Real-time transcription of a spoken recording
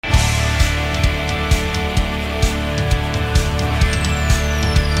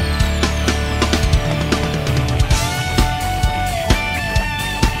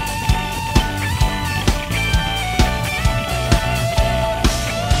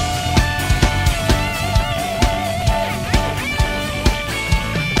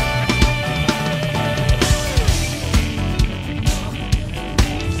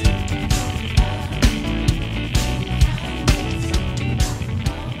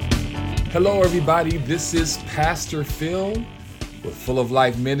Hello, everybody. This is Pastor Phil with Full of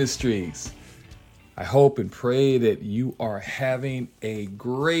Life Ministries. I hope and pray that you are having a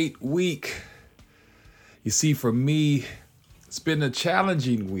great week. You see, for me, it's been a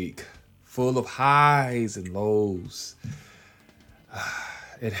challenging week, full of highs and lows.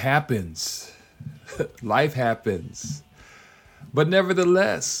 It happens. Life happens. But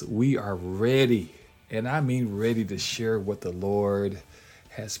nevertheless, we are ready, and I mean ready to share what the Lord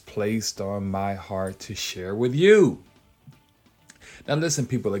has placed on my heart to share with you. Now listen,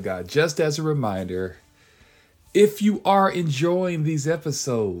 people of God, just as a reminder, if you are enjoying these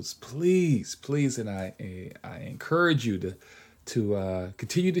episodes, please, and I encourage you to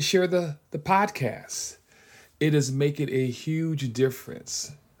continue to share the podcast. It is making a huge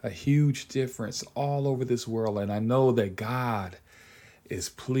difference all over this world. And I know that God is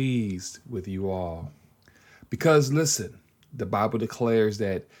pleased with you all. Because listen, the Bible declares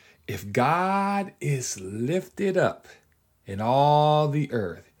that if God is lifted up in all the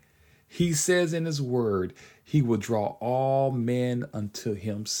earth, he says in his word, he will draw all men unto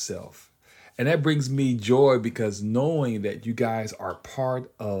himself. And that brings me joy because knowing that you guys are part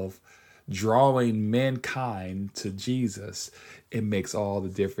of drawing mankind to Jesus, it makes all the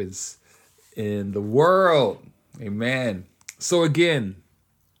difference in the world. Amen. So again,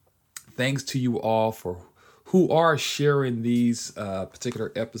 thanks to you all for who are sharing these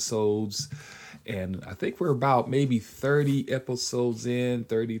particular episodes. And I think we're about maybe 30 episodes in,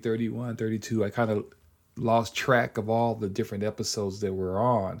 30, 31, 32. I kind of lost track of all the different episodes that we're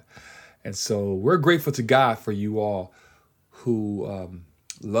on. And so we're grateful to God for you all who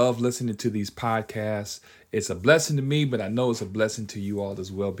love listening to these podcasts. It's a blessing to me, but I know it's a blessing to you all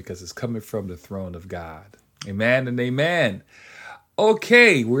as well because it's coming from the throne of God. Amen and amen.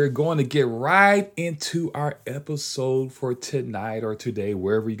 Okay, we're going to get right into our episode for tonight or today,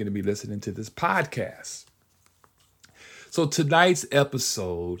 wherever you're going to be listening to this podcast. So tonight's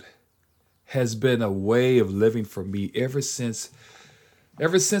episode has been a way of living for me ever since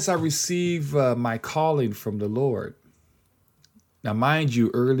I received my calling from the Lord. Now, mind you,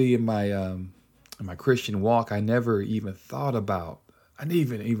 early in my Christian walk, I never even thought about, I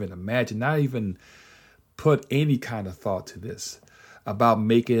didn't even imagine, not even put any kind of thought to this, about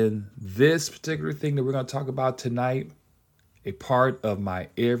making this particular thing that we're going to talk about tonight a part of my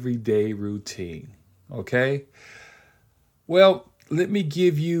everyday routine. Okay? Well, let me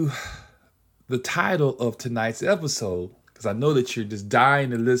give you the title of tonight's episode, because I know that you're just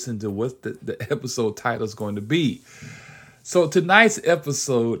dying to listen to what the episode title is going to be. So tonight's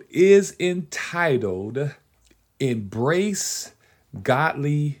episode is entitled Embrace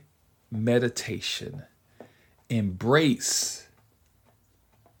Godly Meditation. Embrace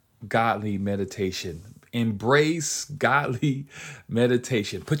godly meditation. Embrace godly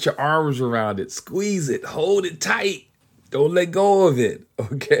meditation. Put your arms around it. Squeeze it. Hold it tight. Don't let go of it.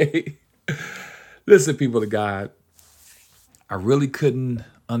 Okay? Listen, people of God, I really couldn't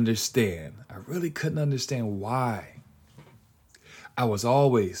understand why I was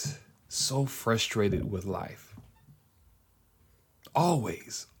always so frustrated with life.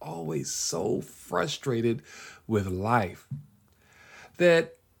 Always so frustrated with life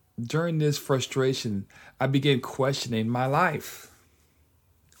that during this frustration, I began questioning my life,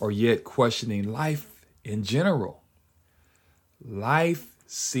 or yet questioning life in general. Life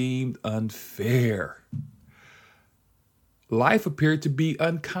seemed unfair. Life appeared to be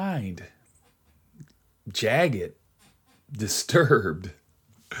unkind, jagged, disturbed,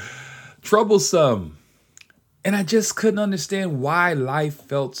 troublesome. And I just couldn't understand why life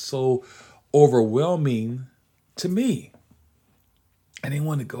felt so overwhelming to me. I didn't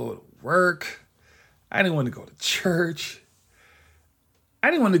want to go to work. I didn't want to go to church. I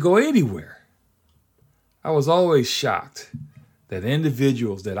didn't want to go anywhere. I was always shocked that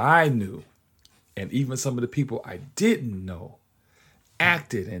individuals that I knew, and even some of the people I didn't know,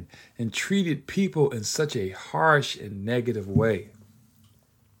 acted and treated people in such a harsh and negative way.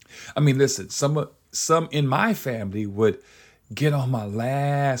 I mean, listen, some in my family would get on my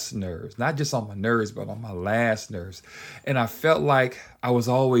last nerves, not just on my nerves, but on my last nerves. And I felt like I was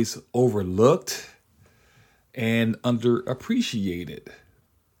always overlooked and underappreciated.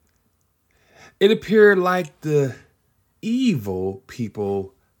 It appeared like the evil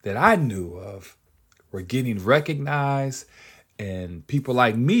people that I knew of were getting recognized, and people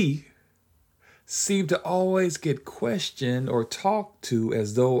like me seemed to always get questioned or talked to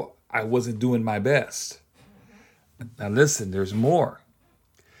as though I wasn't doing my best. Now listen, there's more.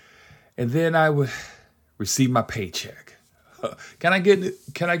 And then I would receive my paycheck. Can I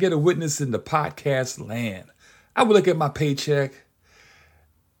get a witness in the podcast land? I would look at my paycheck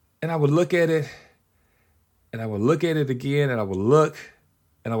And I would look at it, and I would look at it again, and I would look,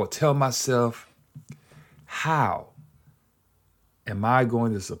 and I would tell myself, how am I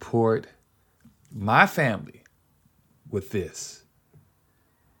going to support my family with this?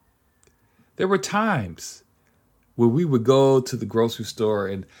 There were times where we would go to the grocery store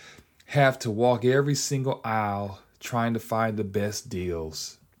and have to walk every single aisle trying to find the best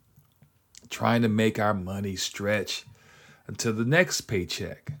deals, trying to make our money stretch until the next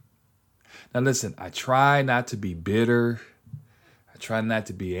paycheck. Now listen, I try not to be bitter. I try not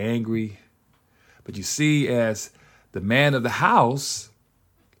to be angry. But you see, as the man of the house,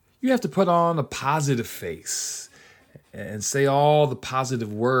 you have to put on a positive face and say all the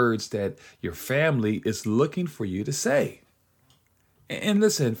positive words that your family is looking for you to say. And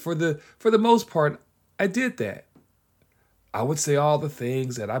listen, for the most part, I did that. I would say all the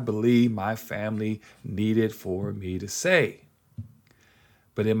things that I believe my family needed for me to say.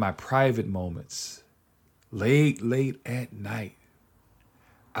 But in my private moments, late at night,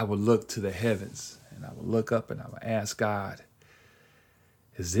 I would look to the heavens and I would look up and I would ask God,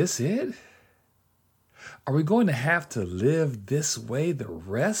 is this it? Are we going to have to live this way the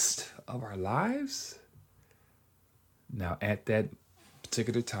rest of our lives? Now, at that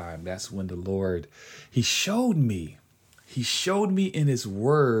particular time, that's when the Lord, He showed me in His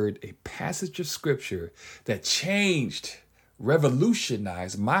Word a passage of Scripture that changed,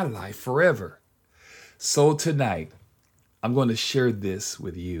 revolutionized my life forever. So tonight, I'm going to share this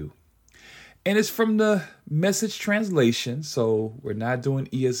with you. And it's from the Message translation, so we're not doing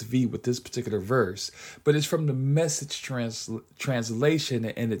ESV with this particular verse, but it's from the Message translation,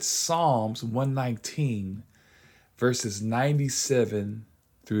 and it's Psalms 119, verses 97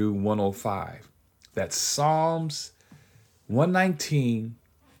 through 105. That's Psalms 119,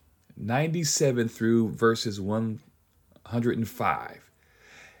 97 through verses 105.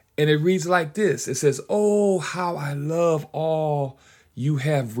 And it reads like this. It says, "Oh, how I love all you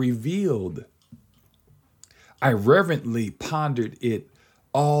have revealed. I reverently pondered it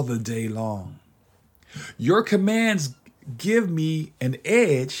all the day long. Your commands give me an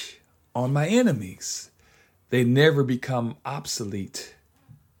edge on my enemies. They never become obsolete.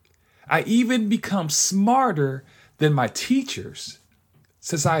 I even become smarter than my teachers,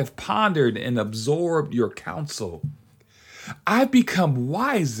 since I have pondered and absorbed your counsel. I become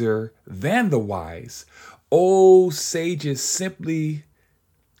wiser than the wise, O sages, simply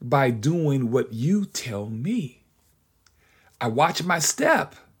by doing what you tell me. I watch my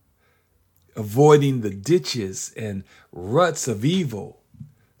step, avoiding the ditches and ruts of evil,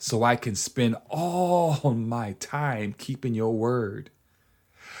 so I can spend all my time keeping your word.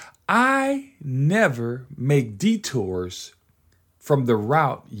 I never make detours from the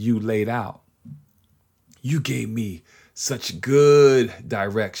route you laid out. You gave me such good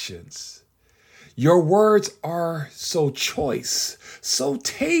directions. Your words are so choice, so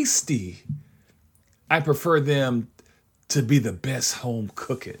tasty. I prefer them to be the best home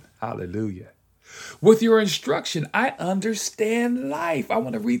cooking. Hallelujah. With your instruction, I understand life." I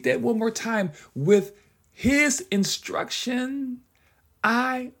want to read that one more time. With His instruction,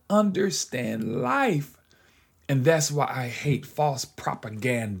 I understand life. And that's why I hate false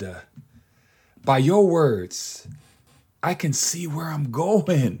propaganda. By your words, I can see where I'm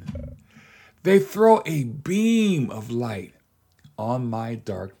going. They throw a beam of light on my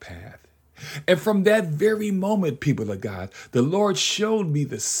dark path. And from that very moment, people of God, the Lord showed me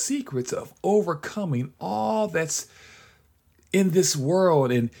the secrets of overcoming all that's in this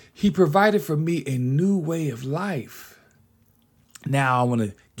world. And He provided for me a new way of life. Now I want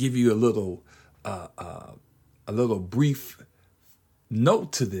to give you a little brief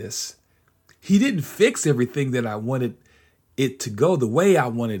note to this. He didn't fix everything that I wanted it to go the way I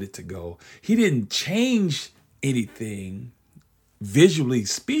wanted it to go. He didn't change anything visually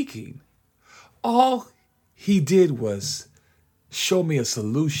speaking. All He did was show me a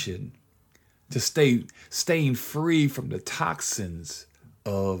solution to staying free from the toxins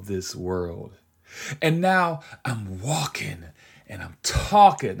of this world. And now I'm walking and I'm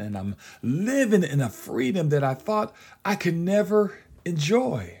talking and I'm living in a freedom that I thought I could never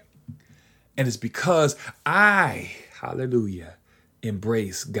enjoy. And it's because I, hallelujah,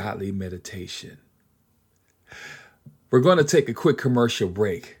 embrace godly meditation. We're going to take a quick commercial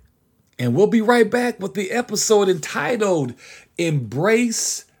break, and we'll be right back with the episode entitled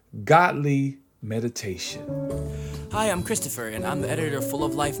Embrace Godly Meditation. Hi, I'm Christopher, and I'm the editor of Full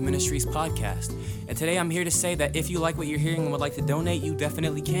of Life Ministries podcast. And today I'm here to say that if you like what you're hearing and would like to donate, you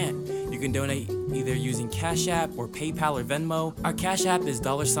definitely can. You can donate either using Cash App or PayPal or Venmo. Our Cash App is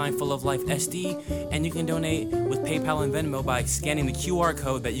 $Full of Life SD, and you can donate with PayPal and Venmo by scanning the QR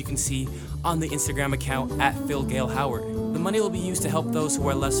code that you can see on the Instagram account at Phil Gale Howard. The money will be used to help those who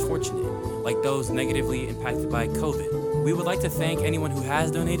are less fortunate, like those negatively impacted by COVID. We would like to thank anyone who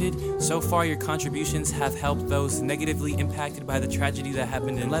has donated. So far, your contributions have helped those negatively impacted by the tragedy that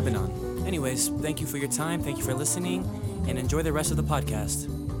happened in Lebanon. Anyways, thank you for your time, thank you for listening, and enjoy the rest of the podcast.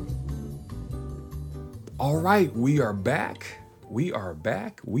 All right, we are back.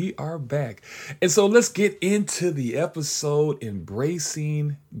 And so let's get into the episode,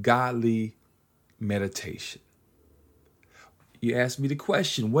 Embracing Godly Meditation. You asked me the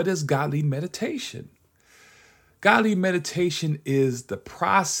question, what is godly meditation? Godly meditation is the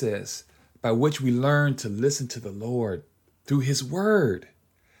process by which we learn to listen to the Lord through His Word,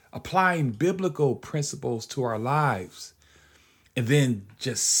 applying biblical principles to our lives, and then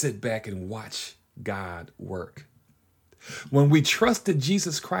just sit back and watch God work. When we trusted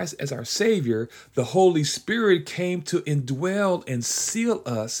Jesus Christ as our Savior, the Holy Spirit came to indwell and seal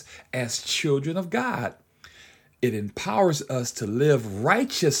us as children of God. It empowers us to live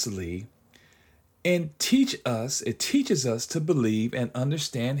righteously and it teaches us to believe and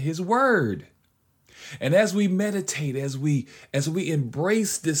understand His Word. And as we meditate, as we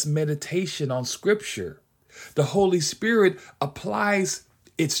embrace this meditation on Scripture, the Holy Spirit applies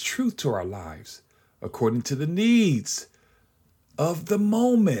its truth to our lives according to the needs of the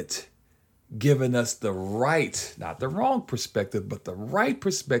moment, giving us the right, not the wrong perspective, but the right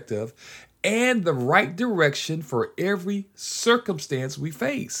perspective and the right direction for every circumstance we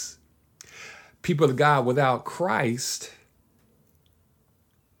face. People of God, without Christ's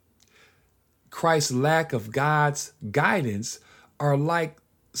lack of God's guidance are like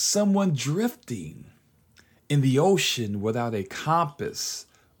someone drifting in the ocean without a compass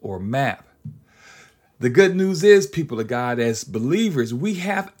or map. The good news is, people of God, as believers, we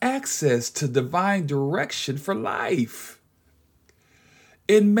have access to divine direction for life.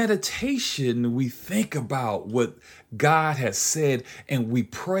 In meditation, we think about what God has said and we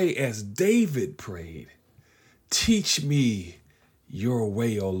pray as David prayed. Teach me your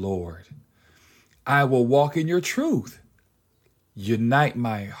way, O Lord. I will walk in your truth. Unite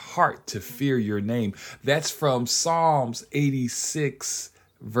my heart to fear your name. That's from Psalms 86,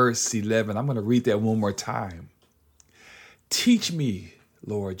 verse 11. I'm going to read that one more time. Teach me,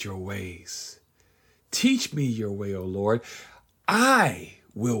 Lord, your ways. Teach me your way, O Lord. I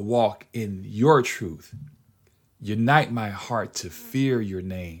will walk in your truth. Unite my heart to fear your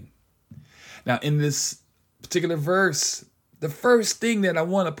name. Now, in this particular verse, the first thing that I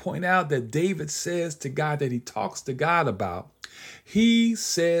want to point out that David says to God, that he talks to God about, he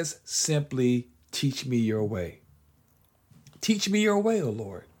says simply, teach me your way. Teach me your way, O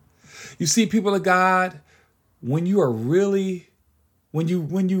Lord. You see, people of God, when you really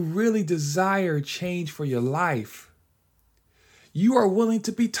desire change for your life, you are willing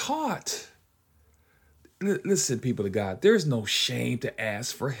to be taught. Listen, people of God, there's no shame to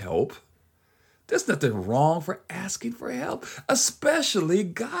ask for help. There's nothing wrong for asking for help, especially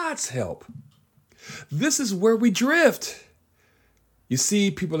God's help. This is where we drift. You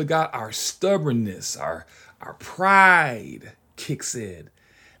see, people of God, our stubbornness, our pride kicks in.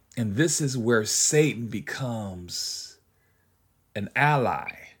 And this is where Satan becomes an ally.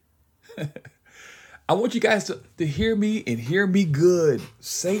 I want you guys to hear me and hear me good.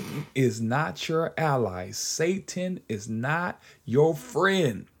 Satan is not your ally. Satan is not your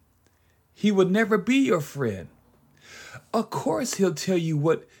friend. He would never be your friend. Of course, he'll tell you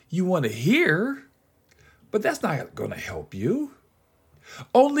what you want to hear, but that's not going to help you.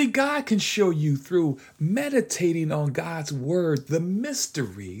 Only God can show you through meditating on God's word the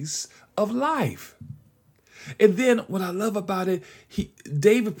mysteries of life. And then what I love about it,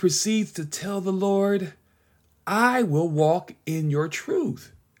 David proceeds to tell the Lord, I will walk in your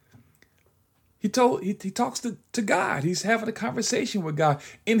truth. He talks to God. He's having a conversation with God.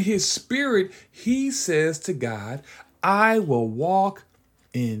 In his spirit, he says to God, I will walk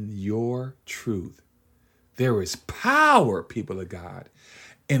in your truth. There is power, people of God,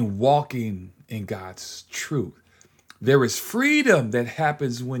 in walking in God's truth. There is freedom that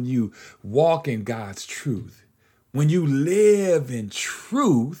happens when you walk in God's truth. When you live in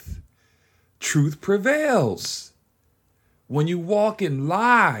truth, truth prevails. When you walk in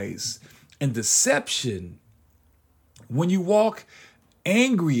lies and deception, when you walk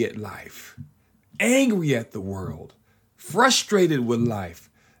angry at life, angry at the world, frustrated with life,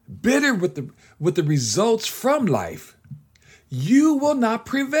 bitter with the results from life, you will not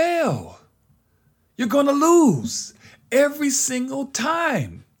prevail. You're going to lose every single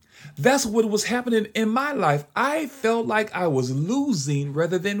time. That's what was happening in my life. I felt like I was losing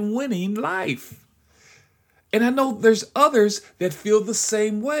rather than winning life. And I know there's others that feel the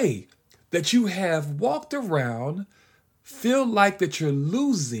same way, that you have walked around, feel like that you're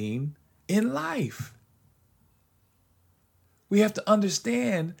losing in life. We have to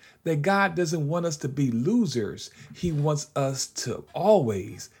understand that God doesn't want us to be losers. He wants us to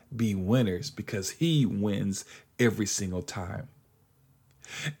always be winners because He wins every single time.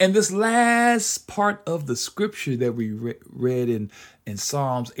 And this last part of the scripture that we read in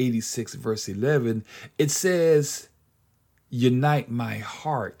Psalms 86, verse 11, it says, unite my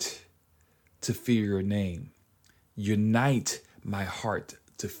heart to fear your name. Unite my heart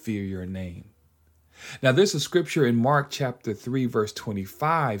to fear your name. Now, there's a scripture in Mark chapter 3, verse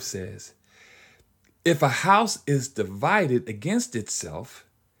 25 says, if a house is divided against itself,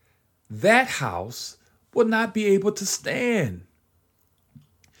 that house will not be able to stand.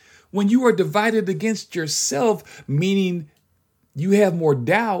 When you are divided against yourself, meaning you have more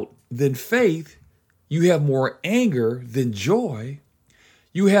doubt than faith, you have more anger than joy,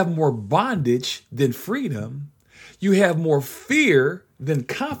 you have more bondage than freedom, you have more fear than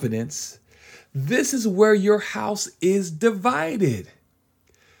confidence, this is where your house is divided.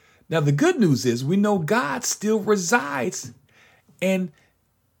 Now, the good news is we know God still resides and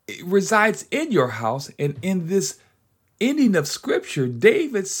it resides in your house. And in this ending of scripture,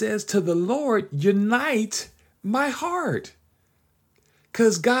 David says to the Lord, unite my heart.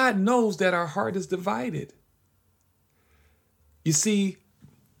 Because God knows that our heart is divided. You see,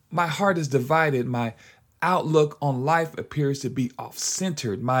 my heart is divided. My outlook on life appears to be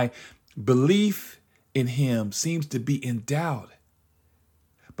off-centered. My belief in Him seems to be in doubt.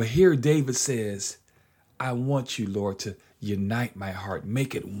 But here David says, I want you, Lord, to unite my heart.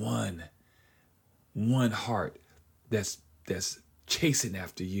 Make it one heart that's chasing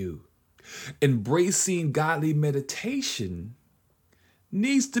after you. Embracing godly meditation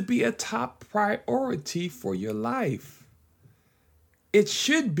needs to be a top priority for your life. It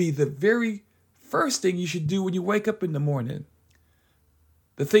should be the very first thing you should do when you wake up in the morning.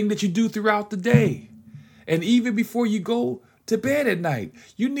 The thing that you do throughout the day. And even before you go to bed at night,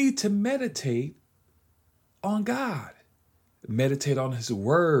 you need to meditate on God. Meditate on His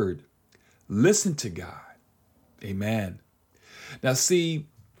word. Listen to God. Amen. Now, see,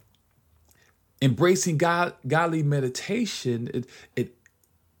 embracing godly meditation,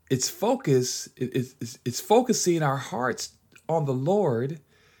 it's focusing our hearts on the Lord,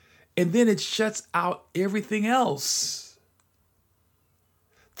 and then it shuts out everything else.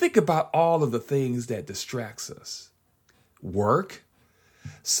 Think about all of the things that distracts us. Work.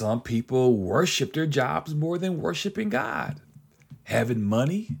 Some people worship their jobs more than worshiping God. Having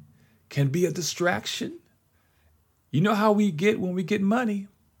money can be a distraction. You know how we get when we get money?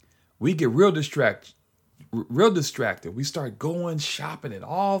 We get real distracted. We start going shopping at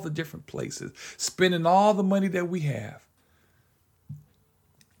all the different places, spending all the money that we have.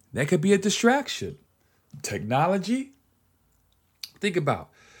 That could be a distraction. Technology. Think about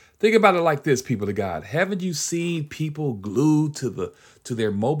it like this, people of God. Haven't you seen people glued to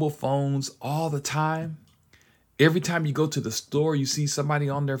their mobile phones all the time? Every time you go to the store, you see somebody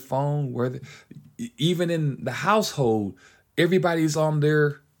on their phone. Even in the household, everybody's on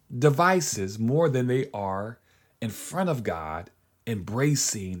their devices more than they are in front of God,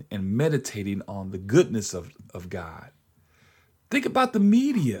 embracing and meditating on the goodness of God. Think about the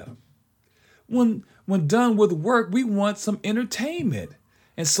media. When done with work, we want some entertainment.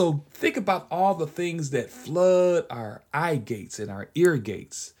 And so think about all the things that flood our eye gates and our ear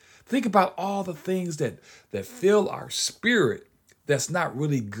gates. Think about all the things that fill our spirit that's not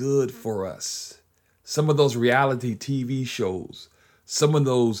really good for us. Some of those reality TV shows, some of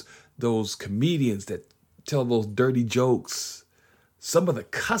those comedians that tell those dirty jokes, some of the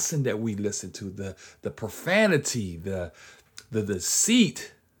cussing that we listen to, the profanity, the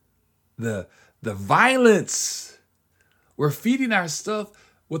deceit, the violence. We're feeding our stuff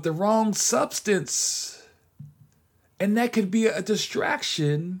with the wrong substance. And that could be a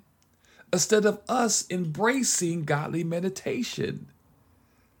distraction instead of us embracing godly meditation.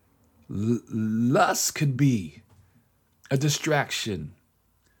 Lust could be a distraction.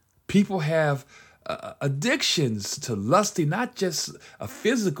 People have addictions to lusting, not just a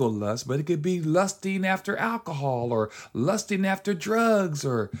physical lust, but it could be lusting after alcohol or lusting after drugs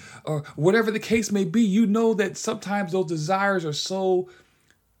or whatever the case may be. You know that sometimes those desires are so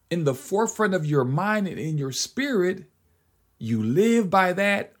in the forefront of your mind and in your spirit, You live by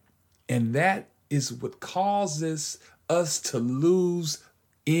that, and that is what causes us to lose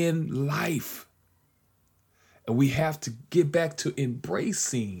in life. And we have to get back to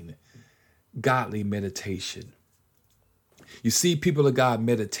embracing godly meditation. You see, people of God,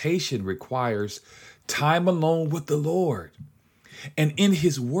 meditation requires time alone with the Lord and in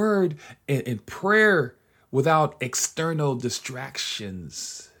his word and prayer without external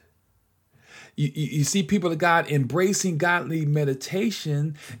distractions. You see, people of God, embracing godly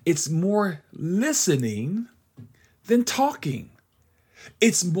meditation, it's more listening than talking.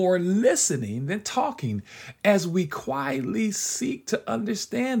 It's more listening than talking. As we quietly seek to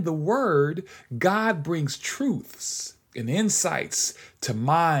understand the word, God brings truths and insights to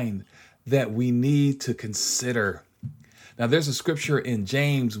mind that we need to consider. Now, there's a scripture in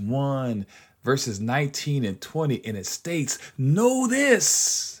James 1, verses 19 and 20, and it states, "Know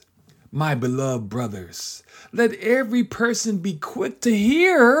this, my beloved brothers, let every person be quick to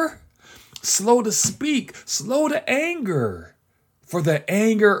hear, slow to speak, slow to anger. For the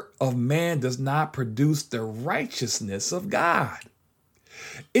anger of man does not produce the righteousness of God."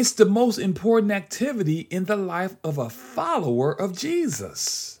 It's the most important activity in the life of a follower of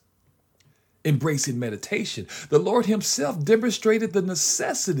Jesus. Embracing meditation. The Lord himself demonstrated the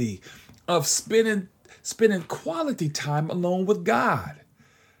necessity of spending quality time alone with God.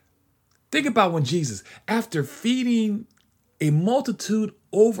 Think about when Jesus, after feeding a multitude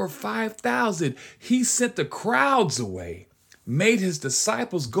over 5,000, he sent the crowds away, made his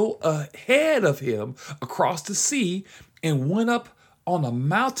disciples go ahead of him across the sea, and went up on a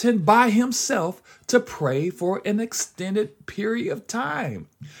mountain by himself to pray for an extended period of time.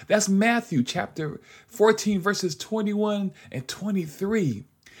 That's Matthew chapter 14, verses 21 and 23.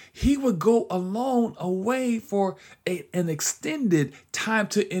 He would go alone away for an extended time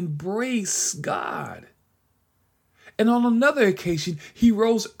to embrace God. And on another occasion, he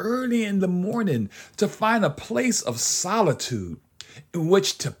rose early in the morning to find a place of solitude in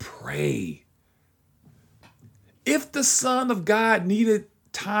which to pray. If the Son of God needed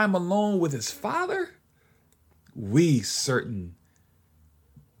time alone with his Father, we certain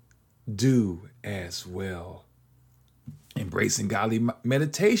do as well. Embracing godly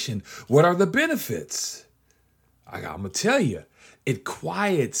meditation. What are the benefits? I'm going to tell you, it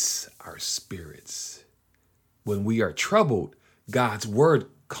quiets our spirits. When we are troubled, God's word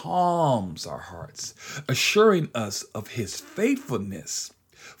calms our hearts, assuring us of his faithfulness,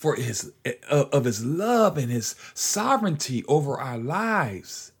 of his love and his sovereignty over our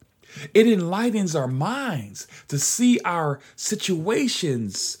lives. It enlightens our minds to see our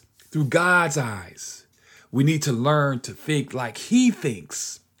situations through God's eyes. We need to learn to think like he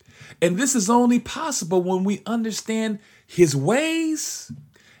thinks. And this is only possible when we understand his ways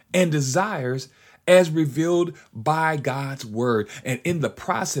and desires as revealed by God's word. And in the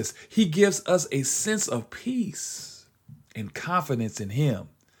process, he gives us a sense of peace and confidence in him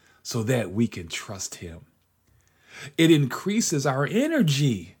so that we can trust him. It increases our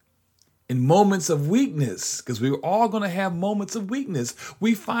energy in moments of weakness, because we're all going to have moments of weakness.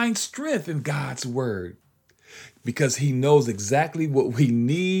 We find strength in God's word because he knows exactly what we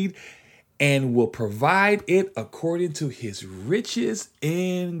need and will provide it according to his riches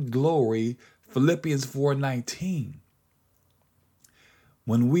in glory. Philippians 4:19.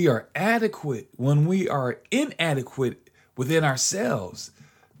 When we are inadequate within ourselves,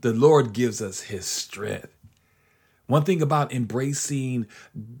 the Lord gives us his strength. One thing about embracing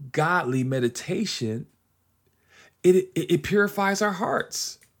godly meditation, it purifies our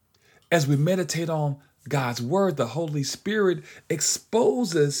hearts. As we meditate on God's word, the Holy Spirit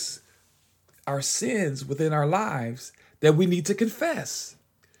exposes our sins within our lives that we need to confess.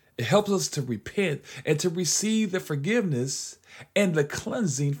 It helps us to repent and to receive the forgiveness and the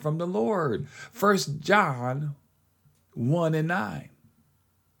cleansing from the Lord. 1 John 1:9.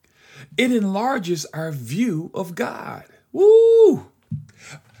 It enlarges our view of God. Woo!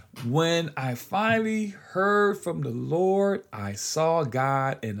 When I finally heard from the Lord, I saw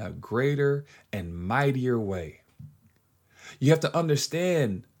God in a greater and mightier way. You have to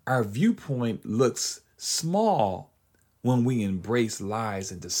understand our viewpoint looks small when we embrace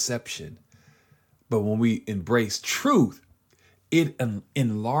lies and deception. But when we embrace truth, it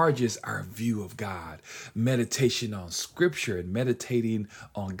enlarges our view of God. Meditation on scripture and meditating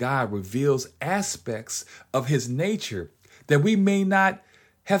on God reveals aspects of his nature that we may not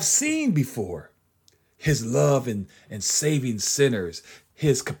have seen before. His love and saving sinners,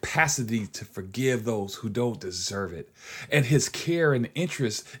 his capacity to forgive those who don't deserve it, and his care and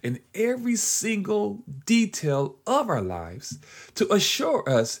interest in every single detail of our lives to assure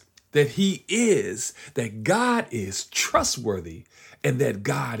us that God is trustworthy, and that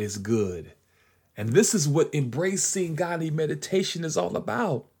God is good. And this is what embracing godly meditation is all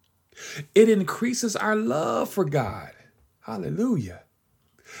about. It increases our love for God. Hallelujah.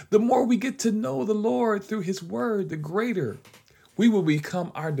 The more we get to know the Lord through his word, the greater we will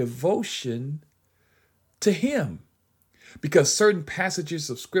become our devotion to him. Because certain passages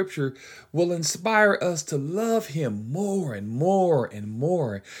of scripture will inspire us to love him more and more and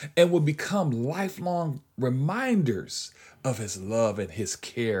more, and will become lifelong reminders of his love and his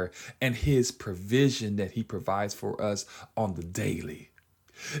care and his provision that he provides for us on the daily.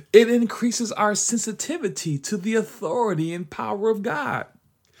 It increases our sensitivity to the authority and power of God.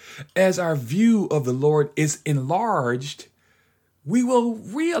 As our view of the Lord is enlarged, we will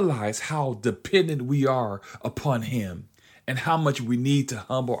realize how dependent we are upon him and how much we need to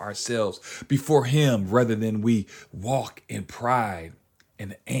humble ourselves before him rather than we walk in pride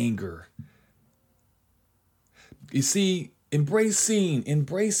and anger. You see, embracing,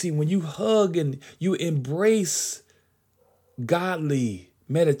 when you hug and you embrace godly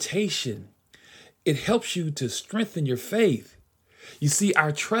meditation, it helps you to strengthen your faith. You see,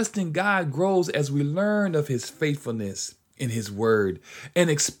 our trust in God grows as we learn of his faithfulness in his word and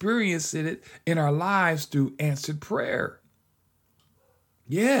experience it in our lives through answered prayer.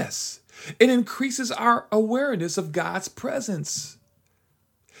 Yes, it increases our awareness of God's presence.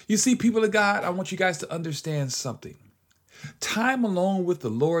 You see, people of God, I want you guys to understand something. Time alone with the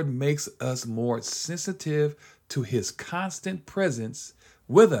Lord makes us more sensitive to his constant presence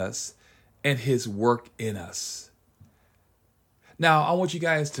with us and his work in us. Now, I want you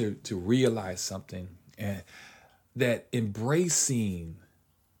guys to realize something, and that embracing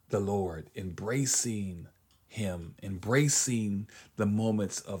the Lord, embracing him, embracing the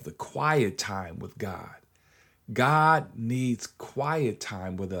moments of the quiet time with God. God needs quiet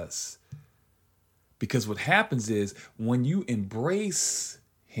time with us. Because what happens is when you embrace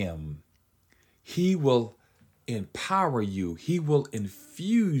him, he will empower you. He will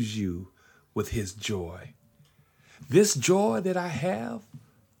infuse you with his joy. This joy that I have,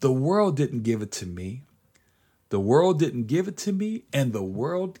 the world didn't give it to me. The world didn't give it to me, and the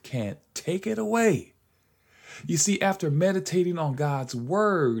world can't take it away. You see, after meditating on God's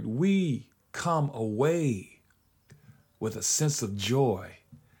word, we come away with a sense of joy,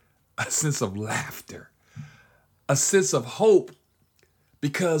 a sense of laughter, a sense of hope,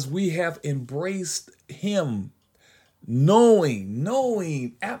 because we have embraced him,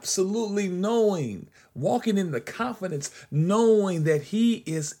 knowing, absolutely knowing, walking in the confidence, knowing that he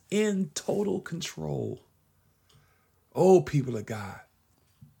is in total control. Oh, people of God.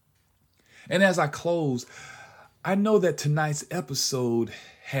 And as I close, I know that tonight's episode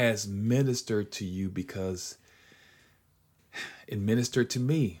has ministered to you because it ministered to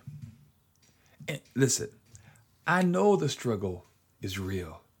me. And listen, I know the struggle is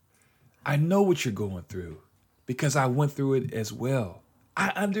real. I know what you're going through because I went through it as well. I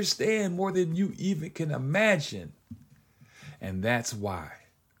understand more than you even can imagine. And that's why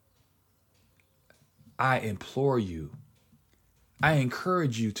I implore you, I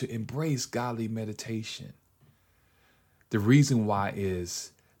encourage you to embrace godly meditation. The reason why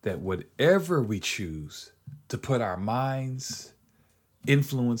is that whatever we choose to put our minds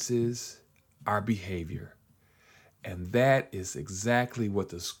influences our behavior. And that is exactly what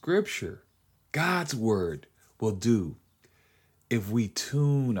the scripture, God's word, will do if we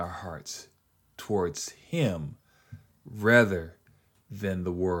tune our hearts towards him rather than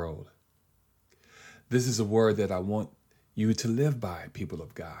the world. This is a word that I want you to live by, people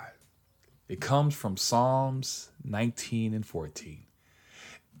of God. It comes from Psalms 19 and 14.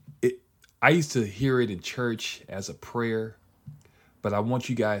 I used to hear it in church as a prayer, but I want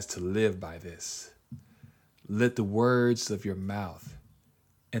you guys to live by this. Let the words of your mouth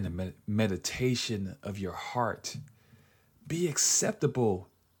and the meditation of your heart be acceptable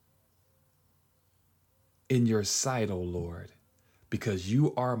in your sight, O Lord, because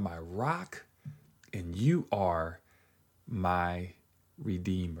you are my rock and you are my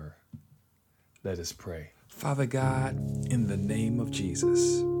Redeemer. Let us pray. Father God, in the name of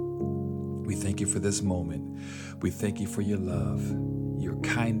Jesus, we thank you for this moment. We thank you for your love, your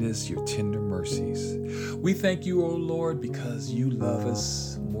kindness, your tender mercies. We thank you, O Lord, because you love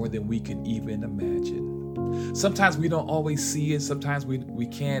us more than we can even imagine. Sometimes we don't always see it. Sometimes we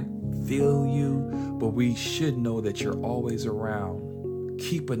can't feel you, but we should know that you're always around,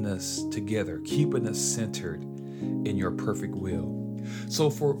 keeping us together, keeping us centered in your perfect will. So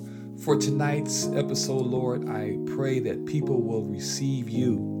for tonight's episode, Lord, I pray that people will receive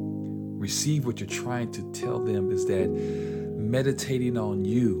what you're trying to tell them is that meditating on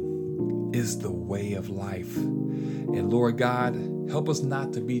you, is the way of life. And Lord God, help us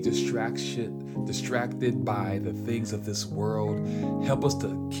not to be distracted by the things of this world. Help us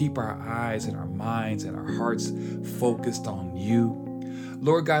to keep our eyes and our minds and our hearts focused on you.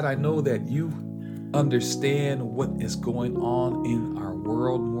 Lord God, I know that you understand what is going on in our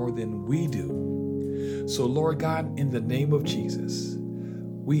world more than we do. So Lord God, in the name of Jesus,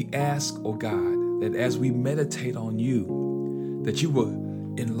 we ask, oh God, that as we meditate on you, that you will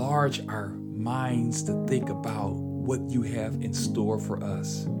enlarge our minds to think about what you have in store for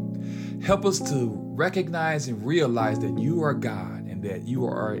us. Help us to recognize and realize that you are God and that you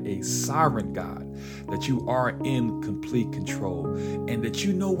are a sovereign God, that you are in complete control and that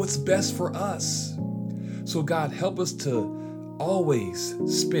you know what's best for us. So God, help us to always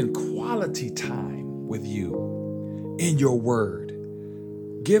spend quality time with you in your word.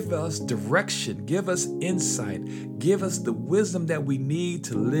 Give us direction, give us insight, give us the wisdom that we need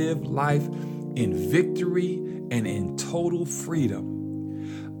to live life in victory and in total freedom.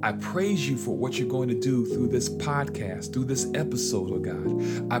 I praise you for what you're going to do through this podcast, through this episode, oh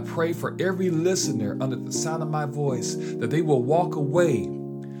God. I pray for every listener under the sound of my voice that they will walk away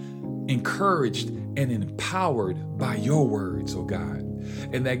encouraged and empowered by your words, oh God.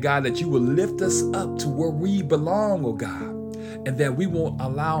 And that, God, that you will lift us up to where we belong, oh God. And that we won't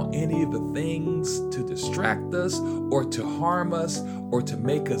allow any of the things to distract us or to harm us or to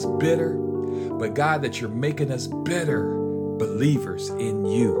make us bitter. But God, that you're making us better believers in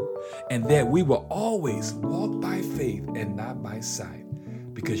you. And that we will always walk by faith and not by sight,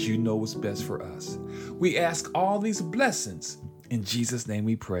 because you know what's best for us. We ask all these blessings. In Jesus' name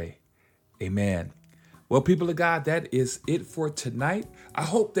we pray. Amen. Well, people of God, that is it for tonight. I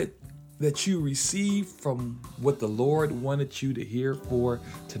hope that you receive from what the Lord wanted you to hear for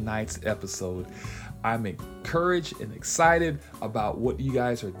tonight's episode. I'm encouraged and excited about what you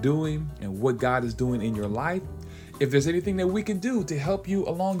guys are doing and what God is doing in your life. If there's anything that we can do to help you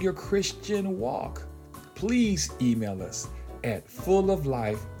along your Christian walk, please email us at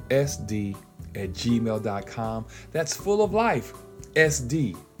fulloflifesd@gmail.com. That's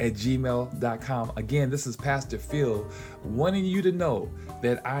fulloflifesd@gmail.com. Again, this is Pastor Phil, wanting you to know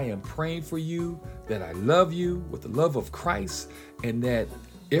that I am praying for you, that I love you with the love of Christ, and that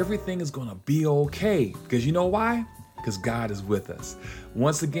everything is going to be okay. Because you know why? Because God is with us.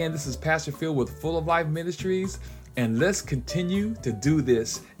 Once again, this is Pastor Phil with Full of Life Ministries, and let's continue to do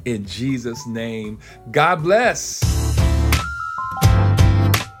this in Jesus' name. God bless.